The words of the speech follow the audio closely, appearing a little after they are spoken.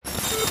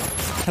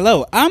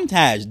Hello, I'm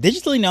Taj,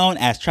 digitally known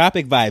as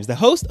Tropic Vibes, the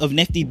host of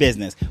Nifty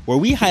Business, where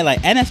we highlight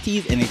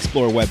NFTs and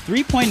explore Web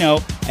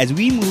 3.0 as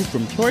we move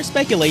from pure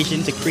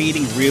speculation to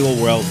creating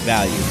real-world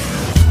value.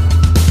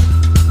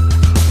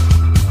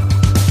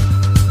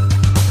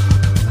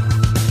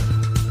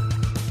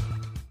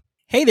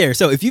 Hey there,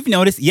 so if you've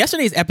noticed,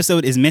 yesterday's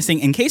episode is missing.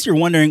 In case you're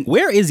wondering,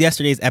 where is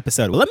yesterday's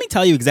episode? Well, let me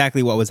tell you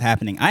exactly what was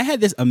happening. I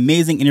had this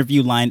amazing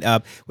interview lined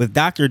up with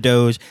Dr.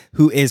 Doge,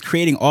 who is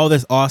creating all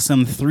this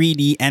awesome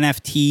 3D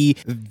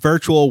NFT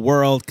virtual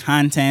world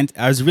content.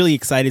 I was really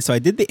excited, so I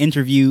did the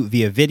interview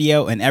via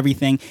video and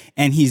everything,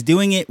 and he's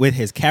doing it with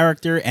his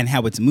character and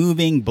how it's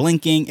moving,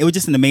 blinking. It was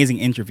just an amazing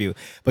interview.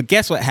 But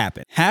guess what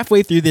happened?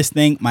 Halfway through this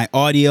thing, my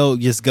audio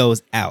just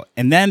goes out.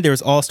 And then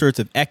there's all sorts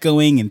of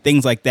echoing and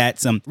things like that,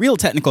 some real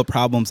technical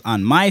problems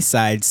on my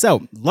side.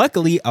 So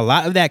luckily, a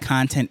lot of that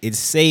content is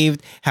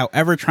saved.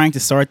 However, trying to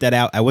sort that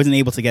out, I wasn't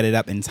able to get it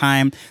up in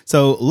time.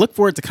 So look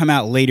for it to come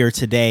out later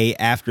today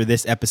after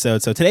this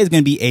episode. So today's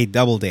going to be a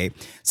double day.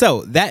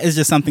 So that is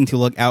just something to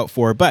look out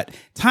for. But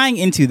tying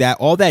into that,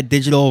 all that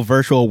digital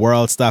virtual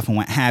world stuff and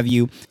what have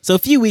you. So a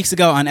few weeks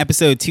ago on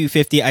episode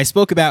 250, I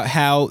spoke about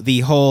how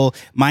the whole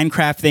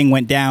Minecraft thing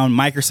went down.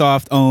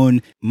 Microsoft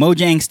owned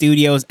Mojang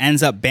Studios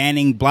ends up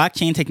banning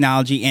blockchain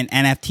technology and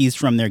NFTs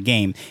from their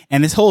game.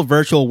 And this whole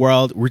virtual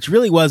world, which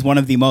really was one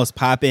of the most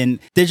poppin'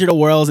 digital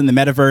worlds in the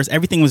metaverse,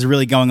 everything was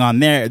really going on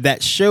there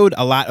that showed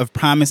a lot of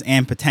promise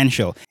and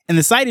potential. And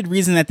the cited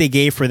reason that they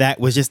gave for that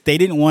was just they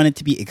didn't want it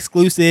to be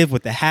exclusive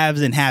with the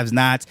haves and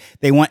have-nots.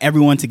 They want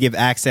everyone to give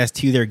access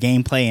to their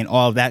gameplay and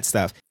all of that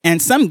stuff. And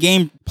some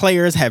game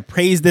players have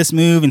praised this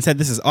move and said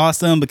this is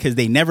awesome because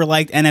they never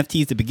liked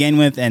NFTs to begin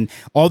with and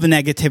all the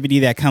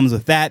negativity that comes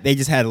with that. They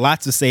just had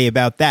lots to say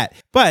about that.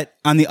 But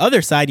on the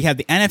other side, you have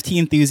the NFT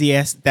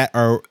enthusiasts that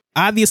are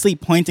obviously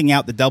pointing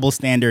out the double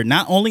standard,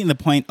 not only in the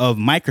point of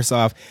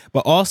Microsoft,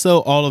 but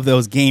also all of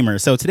those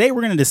gamers. So today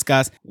we're going to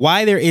discuss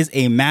why there is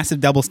a massive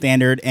double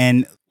standard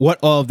and what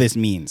all of this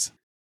means.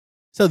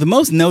 So the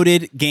most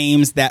noted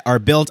games that are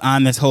built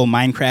on this whole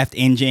Minecraft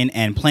engine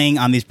and playing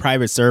on these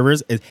private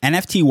servers is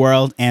NFT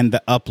World and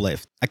The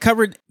Uplift. I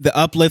covered The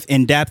Uplift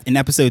in depth in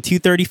episode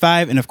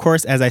 235. And of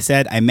course, as I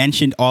said, I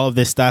mentioned all of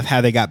this stuff, how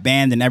they got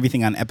banned and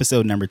everything on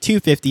episode number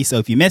 250. So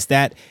if you missed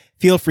that,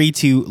 feel free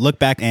to look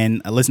back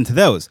and listen to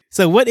those.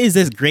 So what is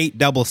this great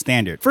double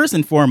standard? First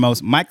and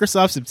foremost,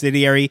 Microsoft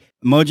subsidiary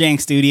Mojang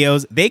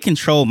Studios, they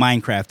control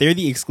Minecraft. They're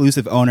the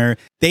exclusive owner.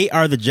 They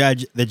are the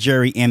judge, the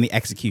jury, and the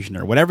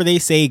executioner. Whatever they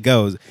say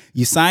goes.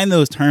 You sign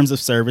those terms of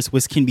service,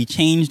 which can be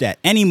changed at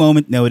any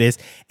moment notice,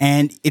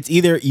 and it's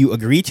either you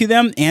agree to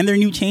them and their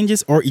new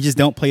changes, or you just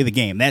don't play the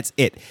game. That's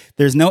it.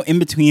 There's no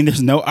in-between.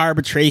 There's no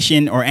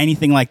arbitration or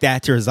anything like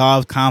that to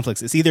resolve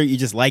conflicts. It's either you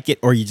just like it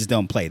or you just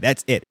don't play.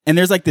 That's it. And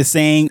there's like this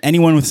saying,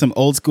 anyone with some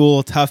old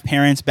school, tough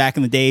parents back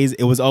in the days,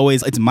 it was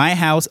always, it's my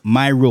house,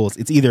 my rules.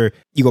 It's either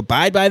you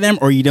abide by them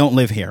or you don't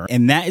live here.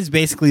 And that is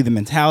basically the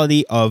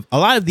mentality of a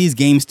lot of these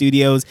game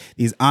studios,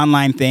 these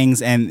online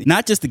things, and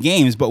not just the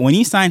games, but when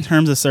you sign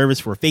terms of service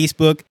for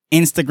Facebook,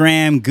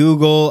 Instagram,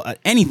 Google,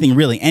 anything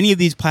really, any of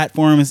these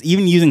platforms,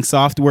 even using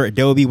software,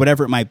 Adobe,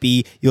 whatever it might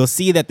be, you'll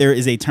see that there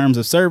is a terms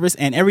of service,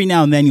 and every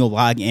now and then you'll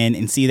log in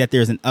and see that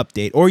there's an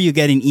update, or you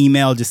get an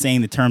email just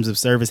saying the terms of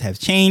service have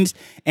changed,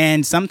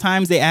 and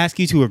sometimes they ask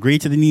you to agree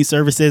to the new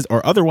services,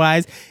 or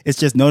otherwise, it's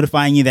just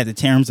notifying you that the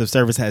terms of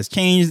service has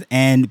changed,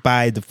 and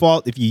by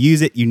default, if you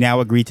use it, you now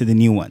agree to the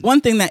new one. One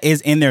thing that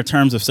is in their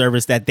terms of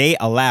service that they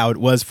allowed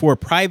was for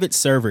private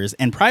servers,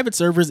 and private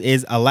servers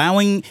is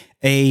allowing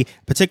a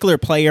particular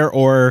player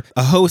or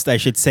a host, I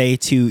should say,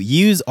 to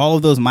use all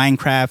of those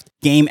Minecraft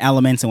game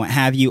elements and what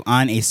have you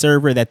on a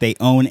server that they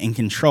own and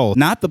control.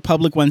 Not the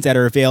public ones that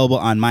are available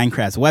on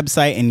Minecraft's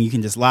website and you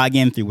can just log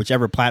in through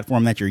whichever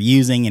platform that you're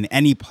using and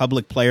any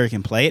public player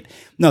can play it.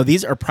 No,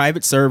 these are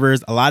private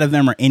servers. A lot of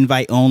them are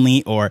invite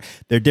only, or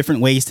there are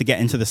different ways to get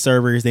into the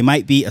servers. They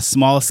might be a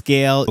small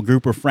scale, a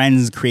group of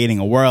friends creating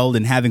a world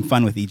and having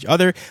fun with each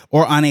other,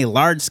 or on a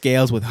large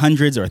scales with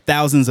hundreds or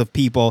thousands of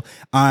people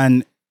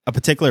on a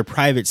particular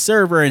private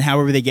server, and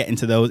however they get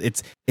into those,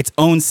 it's its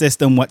own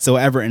system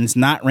whatsoever, and it's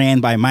not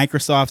ran by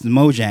Microsoft and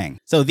Mojang.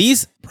 So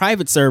these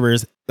private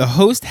servers, the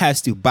host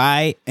has to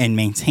buy and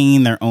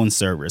maintain their own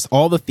servers.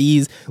 All the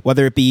fees,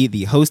 whether it be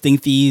the hosting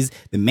fees,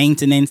 the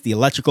maintenance, the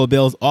electrical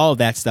bills, all of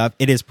that stuff,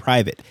 it is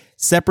private,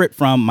 separate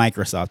from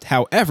Microsoft.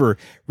 However,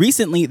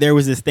 recently there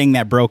was this thing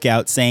that broke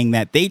out saying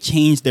that they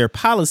changed their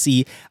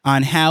policy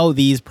on how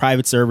these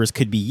private servers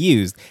could be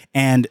used,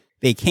 and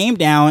they came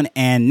down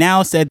and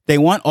now said they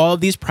want all of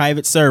these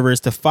private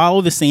servers to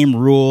follow the same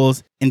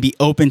rules and be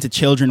open to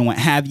children and what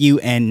have you,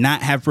 and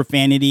not have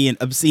profanity and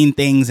obscene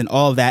things and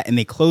all of that, and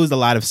they closed a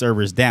lot of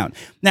servers down.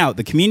 Now,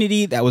 the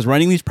community that was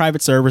running these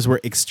private servers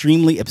were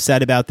extremely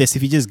upset about this.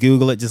 If you just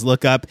Google it, just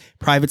look up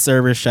private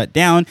servers shut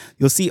down,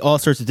 you'll see all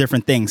sorts of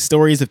different things.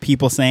 Stories of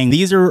people saying,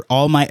 these are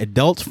all my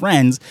adult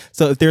friends,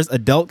 so if there's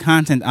adult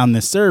content on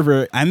this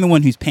server, I'm the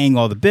one who's paying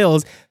all the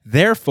bills,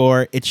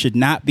 therefore it should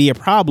not be a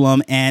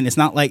problem, and it's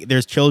not like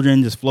there's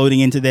children just floating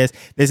into this.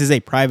 This is a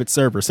private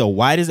server, so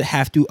why does it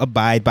have to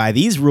abide by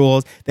these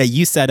rules that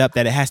you set up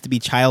that it has to be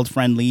child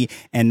friendly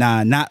and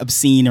not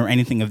obscene or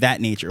anything of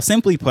that nature.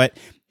 Simply put,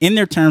 in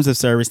their terms of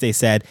service, they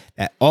said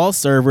that all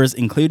servers,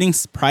 including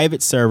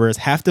private servers,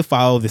 have to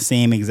follow the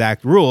same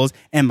exact rules.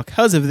 And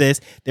because of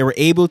this, they were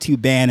able to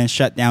ban and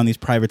shut down these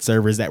private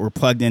servers that were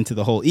plugged into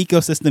the whole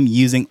ecosystem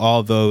using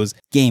all those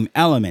game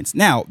elements.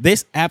 Now,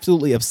 this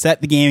absolutely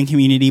upset the gaming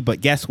community, but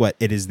guess what?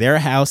 It is their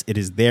house. It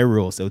is their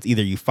rules. So it's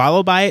either you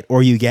follow by it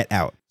or you get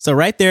out. So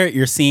right there,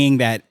 you're seeing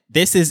that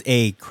this is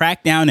a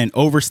crackdown and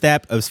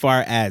overstep as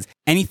far as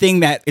anything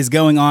that is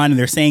going on. And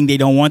they're saying they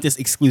don't want this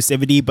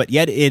exclusivity, but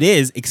yet it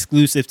is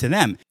exclusive to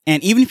them.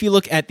 And even if you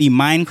look at the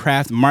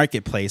Minecraft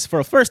marketplace,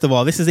 first of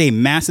all, this is a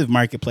massive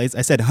marketplace.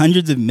 I said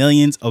hundreds of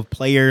millions of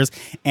players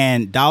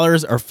and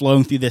dollars are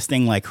flowing through this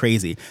thing like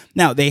crazy.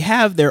 Now, they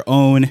have their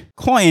own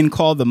coin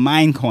called the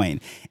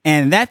Minecoin.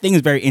 And that thing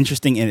is very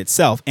interesting in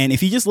itself. And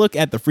if you just look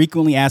at the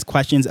frequently asked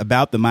questions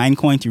about the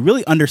Minecoin to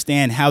really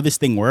understand how this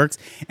thing works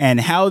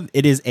and how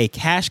it is a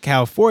cash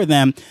cow for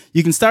them,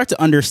 you can start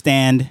to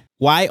understand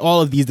why all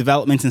of these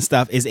developments and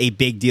stuff is a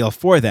big deal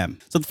for them.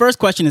 So the first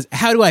question is,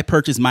 how do I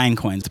purchase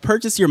Minecoins? To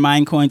purchase your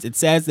Minecoins, it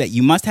says that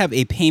you must have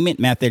a payment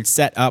method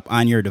set up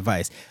on your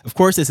device. Of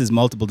course, this is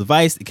multiple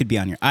device. It could be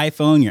on your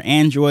iPhone, your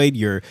Android,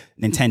 your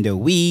Nintendo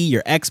Wii,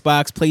 your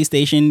Xbox,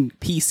 PlayStation,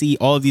 PC,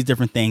 all of these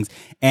different things.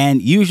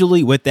 And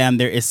usually with them,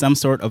 there is some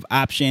sort of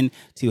option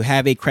to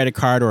have a credit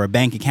card or a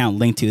bank account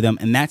linked to them.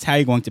 And that's how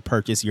you're going to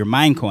purchase your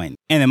Minecoin.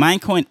 And the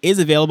Minecoin is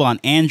available on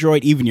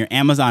Android, even your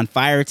Amazon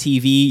Fire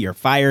TV, your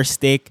Fire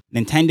Stick,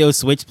 Nintendo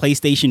Switch,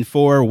 PlayStation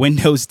 4,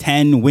 Windows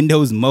 10,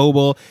 Windows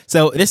Mobile.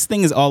 So this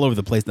thing is all over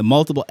the place, the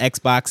multiple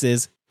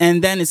Xboxes.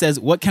 And then it says,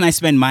 what can I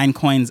spend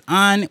Minecoins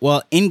on?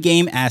 Well,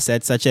 in-game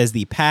assets such as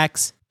the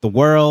packs, the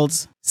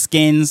worlds,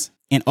 skins,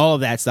 and all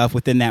of that stuff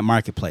within that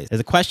marketplace.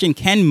 There's a question,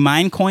 can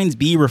Minecoins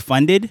be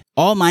refunded?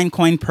 All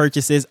Minecoin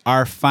purchases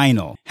are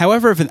final.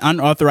 However, if an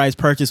unauthorized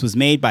purchase was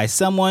made by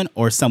someone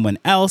or someone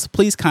else,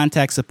 please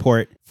contact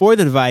support for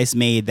the device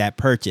made that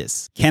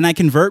purchase. Can I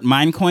convert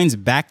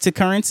Minecoins back to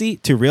currency,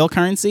 to real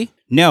currency?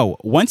 No.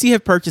 Once you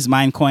have purchased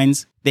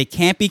Minecoins, they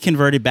can't be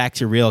converted back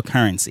to real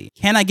currency.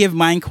 Can I give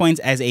Minecoins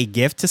as a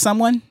gift to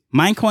someone?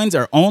 Minecoins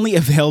are only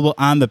available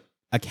on the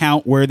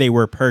account where they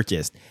were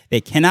purchased.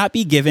 They cannot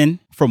be given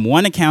from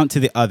one account to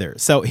the other.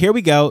 So here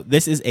we go.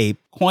 This is a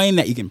coin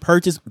that you can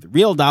purchase with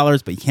real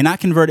dollars, but you cannot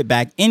convert it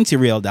back into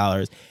real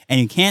dollars, and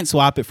you can't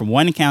swap it from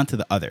one account to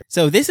the other.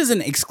 So this is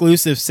an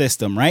exclusive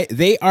system, right?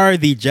 They are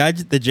the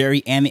judge, the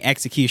jury, and the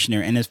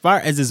executioner. And as far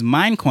as this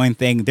Minecoin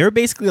thing, they're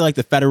basically like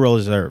the Federal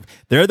Reserve.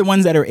 They're the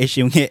ones that are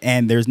issuing it,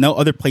 and there's no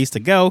other place to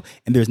go,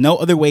 and there's no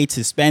other way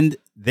to spend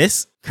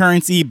this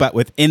currency but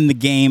within the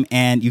game,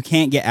 and you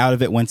can't get out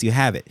of it once you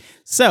have it.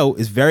 So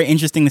it's very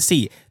interesting to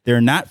see. They're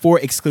not for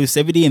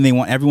exclusivity and they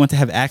want everyone to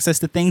have access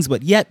to things,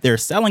 but yet they're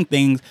selling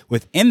things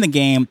within the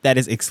game that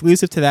is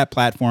exclusive to that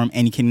platform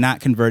and you cannot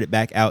convert it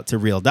back out to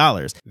real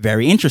dollars.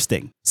 Very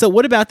interesting. So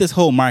what about this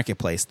whole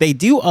marketplace? They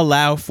do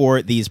allow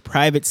for these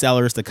private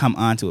sellers to come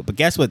onto it, but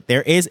guess what?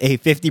 There is a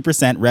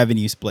 50%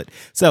 revenue split.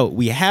 So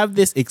we have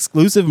this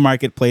exclusive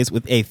marketplace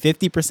with a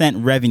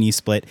 50% revenue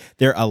split.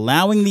 They're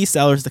allowing these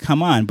sellers to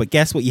come on, but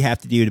guess what you have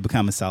to do to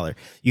become a seller?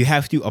 You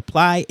have to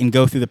apply and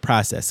go through the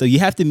process. So you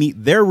have to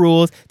meet their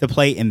rules to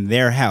play in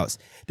their house.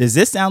 Does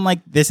this sound like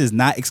this is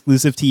not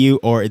exclusive to you,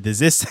 or does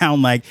this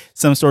sound like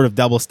some sort of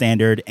double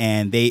standard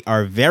and they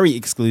are very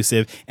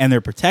exclusive and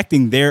they're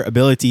protecting their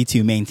ability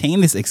to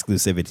maintain this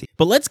exclusivity?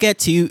 But let's get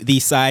to the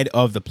side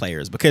of the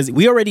players, because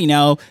we already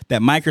know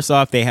that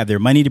Microsoft, they have their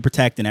money to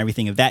protect and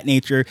everything of that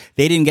nature.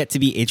 They didn't get to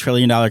be $1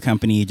 trillion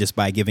company just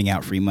by giving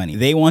out free money.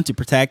 They want to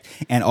protect,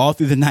 and all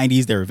through the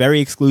 90s, they were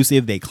very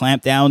exclusive. They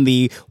clamped down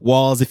the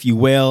walls, if you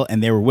will,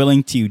 and they were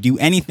willing to do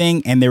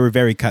anything, and they were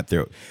very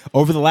cutthroat.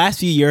 Over the last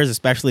few years,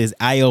 especially as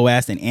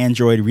iOS and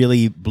Android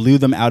really blew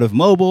them out of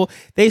mobile,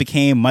 they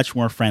became much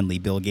more friendly.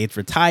 Bill Gates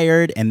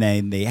retired, and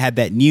then they had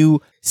that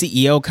new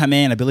CEO come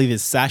in. I believe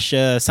it's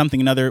Sasha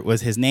something another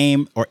was his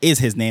name, or is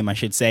his name, I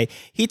should say.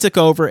 He took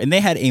over and they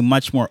had a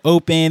much more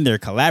open, they're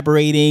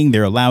collaborating,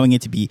 they're allowing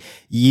it to be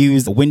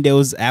used,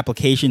 Windows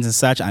applications and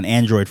such on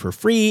Android for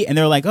free. And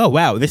they're like, oh,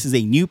 wow, this is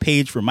a new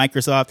page for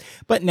Microsoft.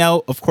 But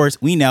no, of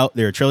course, we know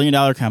they're $1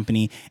 trillion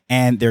company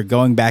and they're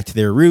going back to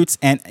their roots.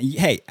 And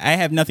hey, I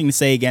have nothing to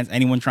say against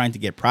anyone trying to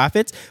get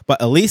profits,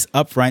 but at least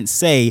upfront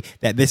say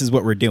that this is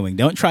what we're doing.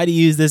 Don't try to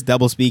use this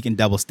double speak and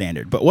double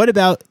standard. But what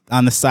about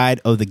on the side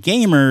of the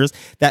gamers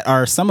that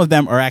are, some of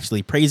them are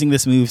actually praising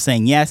this move,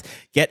 saying, yes,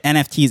 get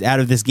NFTs out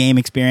of this game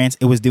experience.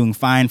 It was doing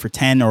fine for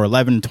 10 or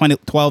 11, 20,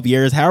 12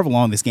 years, however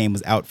long this game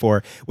was out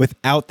for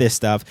without this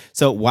stuff.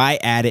 So why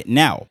add it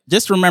now?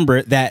 Just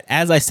remember that,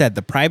 as I said,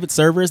 the private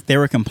servers, they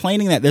were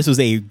complaining that this was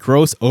a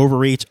gross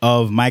overreach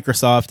of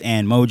Microsoft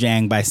and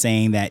Mojang by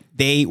saying that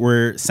they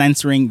were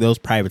censoring those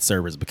private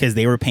servers because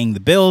they were paying the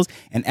bills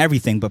and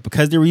everything. But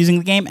because they were using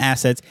the game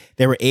assets,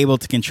 they were able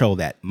to control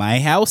that. My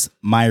house,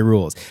 my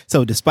rules.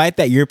 So despite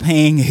that you're paying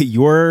paying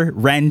your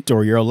rent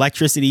or your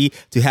electricity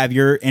to have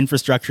your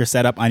infrastructure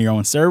set up on your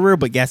own server.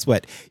 But guess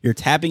what? You're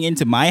tapping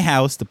into my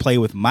house to play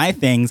with my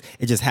things.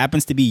 It just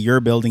happens to be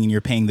your building and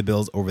you're paying the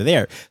bills over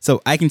there.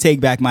 So I can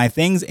take back my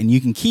things and you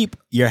can keep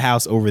your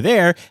house over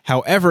there.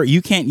 However,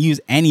 you can't use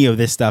any of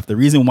this stuff. The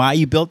reason why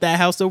you built that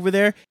house over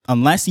there,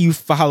 unless you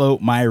follow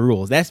my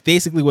rules. That's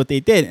basically what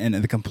they did. And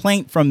the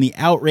complaint from the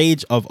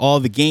outrage of all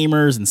the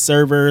gamers and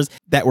servers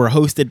that were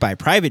hosted by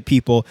private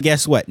people,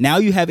 guess what? Now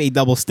you have a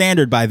double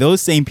standard by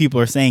those same people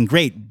are saying,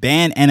 great,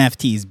 ban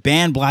NFTs,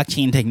 ban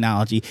blockchain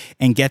technology,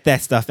 and get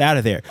that stuff out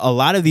of there. A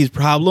lot of these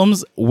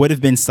problems would have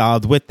been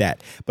solved with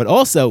that. But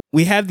also,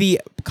 we have the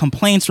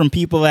complaints from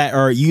people that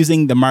are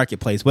using the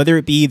marketplace, whether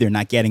it be they're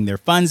not getting their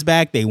funds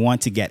back, they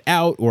want to get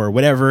out or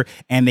whatever,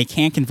 and they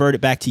can't convert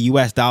it back to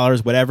US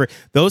dollars, whatever.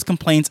 Those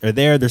complaints are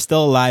there. They're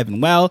still alive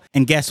and well.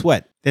 And guess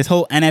what? This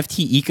whole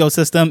NFT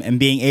ecosystem and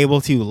being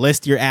able to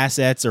list your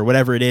assets or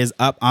whatever it is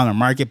up on a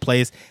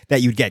marketplace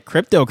that you'd get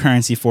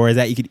cryptocurrency for is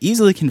that you could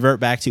easily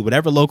convert back to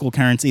whatever local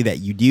currency that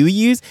you do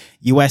use,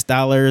 US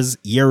dollars,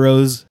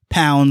 euros,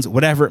 pounds,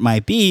 whatever it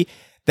might be.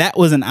 That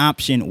was an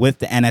option with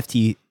the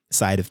NFT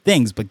side of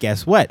things. But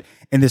guess what?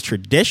 In this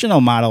traditional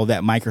model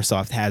that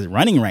Microsoft has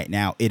running right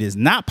now, it is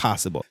not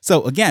possible.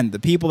 So again, the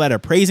people that are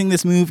praising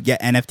this move,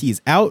 get NFTs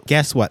out.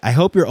 Guess what? I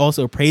hope you're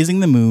also praising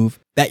the move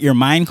that your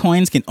mine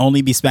coins can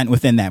only be spent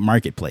within that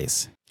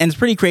marketplace. And it's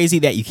pretty crazy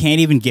that you can't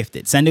even gift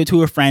it. Send it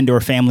to a friend or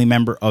a family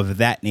member of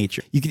that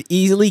nature. You could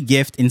easily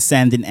gift and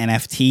send an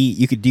NFT.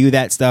 You could do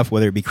that stuff,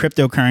 whether it be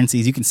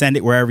cryptocurrencies. You can send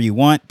it wherever you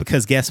want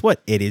because guess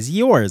what? It is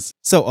yours.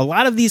 So a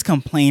lot of these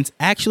complaints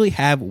actually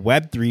have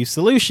Web3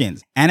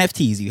 solutions.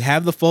 NFTs, you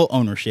have the full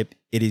ownership.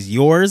 It is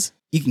yours.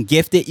 You can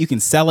gift it. You can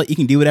sell it. You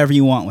can do whatever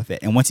you want with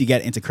it. And once you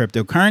get into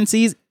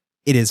cryptocurrencies,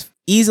 it is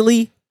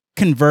easily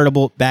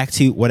convertible back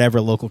to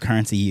whatever local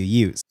currency you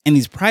use. And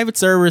these private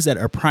servers that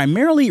are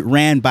primarily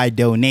ran by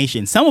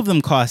donations, some of them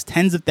cost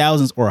tens of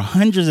thousands or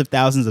hundreds of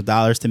thousands of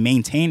dollars to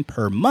maintain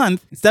per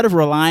month. Instead of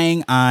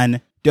relying on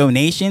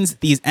donations,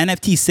 these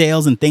NFT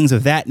sales and things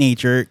of that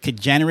nature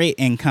could generate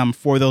income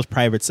for those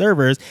private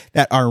servers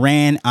that are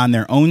ran on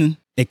their own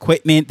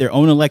equipment, their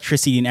own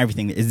electricity and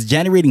everything. It's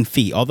generating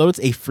fee. Although it's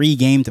a free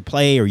game to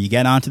play or you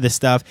get onto this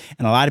stuff,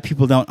 and a lot of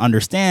people don't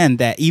understand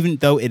that even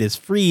though it is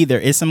free, there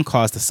is some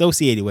cost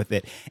associated with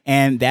it.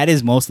 And that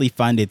is mostly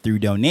funded through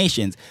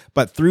donations.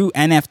 But through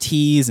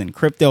NFTs and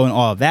crypto and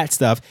all of that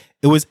stuff,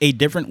 it was a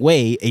different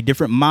way, a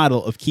different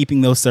model of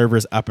keeping those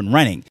servers up and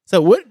running.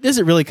 So what does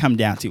it really come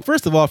down to?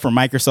 First of all, for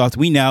Microsoft,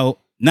 we know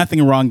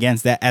nothing wrong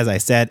against that. As I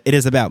said, it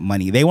is about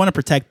money. They want to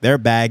protect their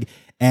bag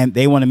and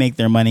they want to make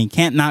their money.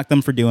 Can't knock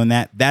them for doing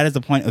that. That is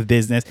the point of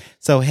business.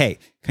 So, hey,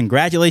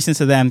 congratulations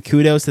to them.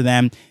 Kudos to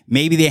them.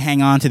 Maybe they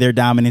hang on to their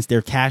dominance,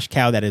 their cash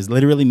cow that is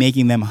literally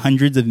making them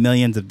hundreds of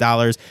millions of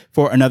dollars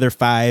for another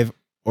 5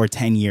 or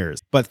 10 years.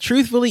 But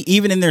truthfully,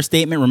 even in their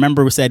statement,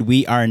 remember we said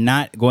we are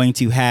not going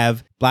to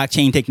have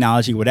blockchain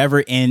technology,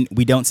 whatever, and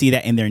we don't see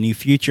that in their new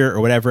future or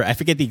whatever. I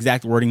forget the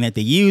exact wording that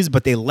they use,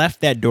 but they left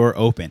that door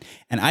open.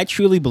 And I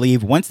truly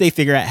believe once they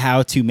figure out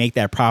how to make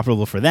that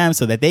profitable for them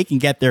so that they can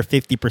get their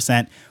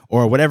 50%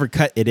 or whatever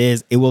cut it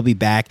is, it will be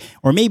back.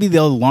 Or maybe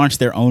they'll launch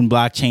their own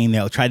blockchain.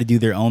 They'll try to do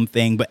their own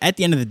thing. But at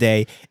the end of the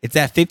day, it's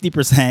that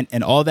 50%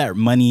 and all that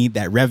money,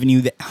 that revenue,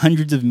 that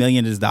hundreds of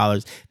millions of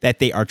dollars that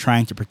they are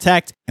trying to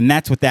protect. And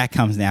that's what that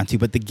comes down to.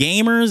 But the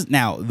gamers,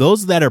 now,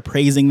 those that are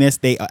praising this,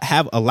 they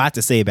have a lot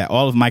to say about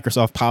all of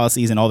Microsoft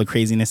policies and all the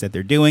craziness that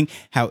they're doing,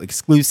 how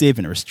exclusive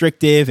and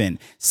restrictive and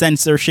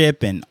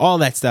censorship and all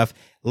that stuff.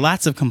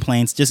 Lots of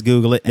complaints. Just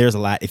Google it. There's a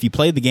lot. If you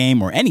play the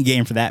game or any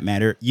game for that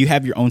matter, you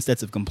have your own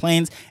sets of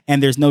complaints,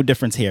 and there's no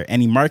difference here.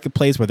 Any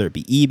marketplace, whether it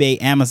be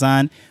eBay,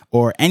 Amazon,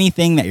 or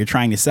anything that you're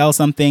trying to sell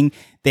something,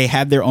 they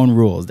have their own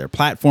rules. Their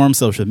platform,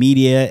 social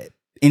media,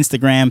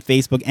 Instagram,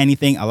 Facebook,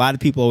 anything. A lot of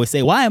people always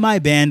say, why am I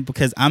banned?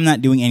 Because I'm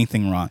not doing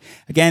anything wrong.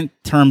 Again,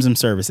 terms and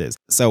services.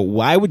 So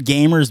why would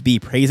gamers be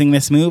praising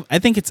this move? I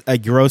think it's a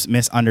gross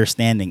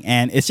misunderstanding.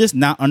 And it's just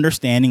not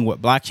understanding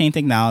what blockchain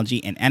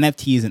technology and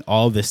NFTs and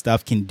all of this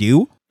stuff can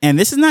do. And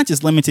this is not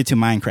just limited to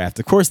Minecraft.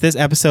 Of course, this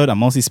episode, I'm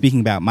mostly speaking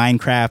about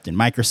Minecraft and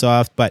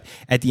Microsoft. But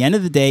at the end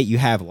of the day, you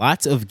have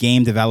lots of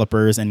game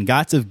developers and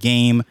lots of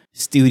game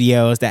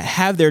studios that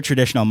have their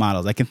traditional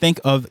models. I can think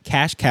of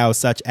cash cows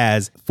such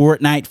as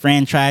Fortnite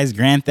franchise,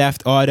 Grand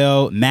Theft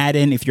Auto,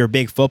 Madden, if you're a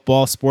big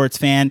football sports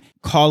fan,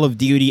 Call of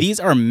Duty. These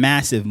are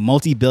massive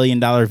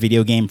multi-billion-dollar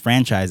video game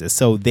franchises.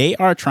 So they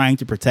are trying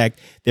to protect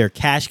their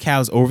cash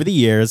cows over the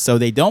years. So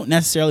they don't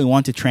necessarily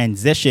want to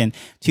transition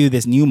to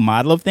this new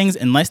model of things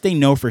unless they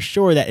know for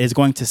sure that it is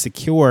going to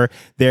secure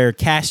their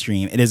cash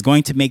stream. It is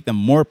going to make them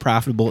more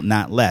profitable,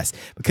 not less.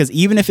 Because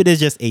even if it is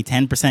just a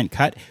 10%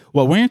 cut,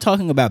 well, when you're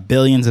talking about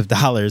billions of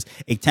dollars,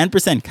 a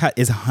 10% cut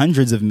is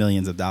hundreds of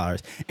millions of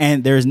dollars.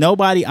 And there's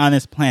nobody on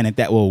this planet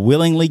that will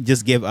willingly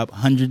just give up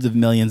hundreds of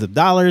millions of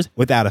dollars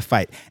without a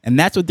fight. And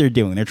that's what they're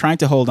doing. They're trying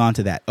to hold on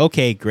to that.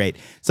 Okay, great.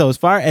 So as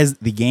far as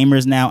the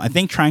gamers now, I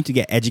think trying to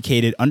get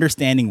educated,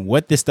 understanding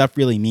what this stuff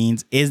really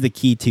means is the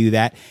key to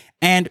that.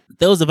 And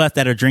those of us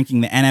that are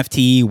drinking the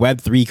NFT,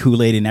 Web3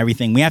 Kool-Aid and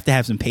everything, we have to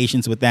have some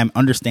patience with them,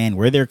 understand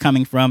where they're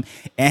coming from.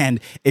 And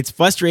it's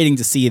frustrating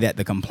to see that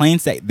the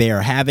complaints that they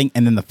are having,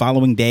 and then the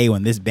following day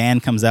when this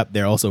ban comes up,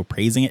 they're also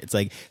praising it. It's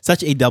like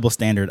such a double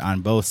standard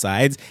on both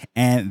sides.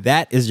 And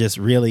that is just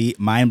really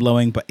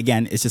mind-blowing. But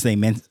again, it's just a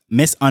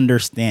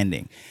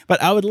misunderstanding.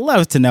 But I would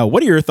love to know,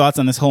 what are your thoughts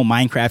on this whole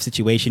Minecraft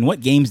situation?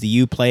 What games do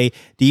you play?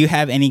 Do you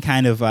have any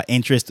kind of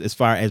interest as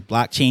far as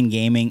blockchain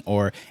gaming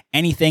or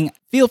anything?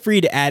 Feel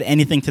free to add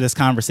anything to this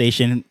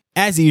conversation.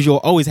 As usual,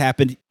 always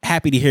happy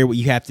to hear what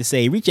you have to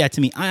say. Reach out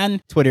to me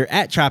on Twitter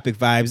at Tropic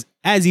Vibes.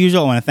 As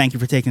usual, I want to thank you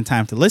for taking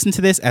time to listen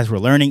to this as we're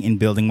learning and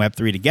building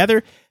Web3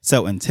 together.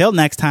 So until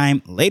next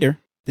time, later.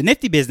 The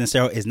Nifty Business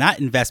Arrow is not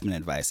investment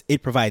advice.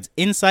 It provides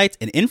insights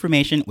and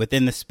information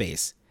within the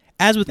space.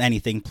 As with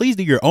anything, please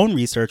do your own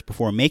research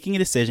before making a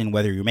decision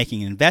whether you're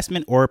making an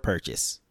investment or a purchase.